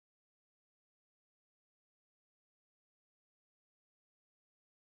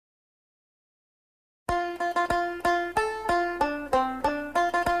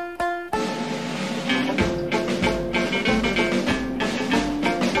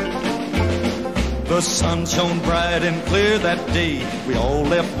The sun shone bright and clear that day. We all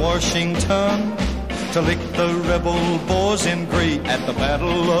left Washington to lick the rebel boys in gray at the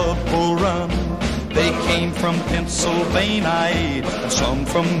Battle of Bull Run. They came from Pennsylvania and some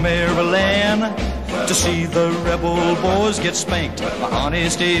from Maryland to see the rebel boys get spanked by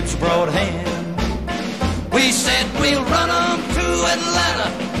Honest Abe's broad hand. We said we'll run 'em to Atlanta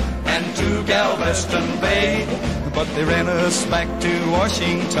and to Galveston Bay, but they ran us back to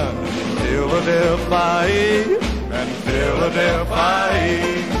Washington, Philadelphia, and Philadelphia.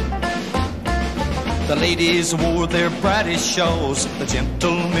 The ladies wore their brightest shawls, the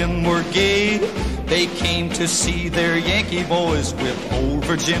gentlemen were gay. They came to see their Yankee boys with old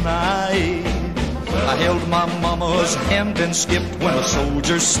Virginia. I held my mama's hand and skipped when a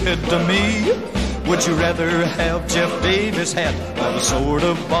soldier said to me, would you rather have Jeff Davis' hat or the sword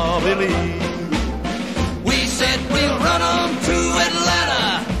of Bobby Lee? We said we'll run 'em to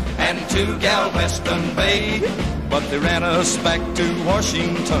Atlanta and to Galveston Bay, but they ran us back to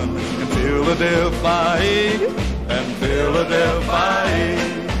Washington and Philadelphia, and Philadelphia.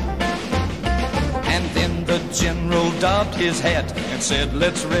 And then the general doffed his hat and said,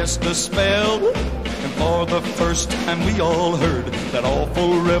 let's rest a spell. And for the first time we all heard that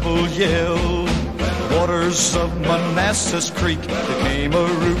awful rebel yell. The waters of Manassas Creek became a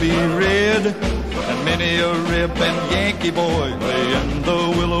ruby red, and many a Reb and Yankee boy lay in the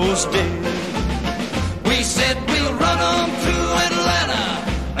willows dead. We said we'll run 'em to Atlanta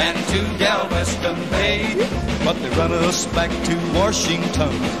and to Galveston Bay, but they run us back to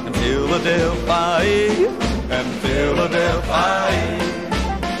Washington and Philadelphia, and Philadelphia.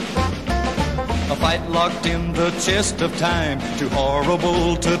 A fight locked in the chest of time, too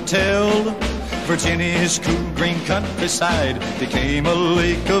horrible to tell. Virginia's cool green countryside became a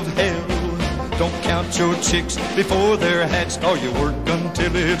lake of hell. Don't count your chicks before they're hatched, or you work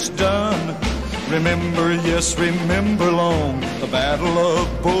until it's done. Remember, yes, remember long, the Battle of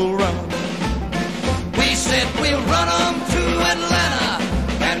Bull Run. We said we'll run 'em to Atlanta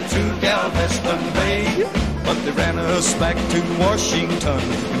and to Galveston Bay, but they ran us back to Washington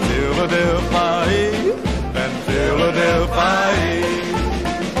and Philadelphia, and Philadelphia.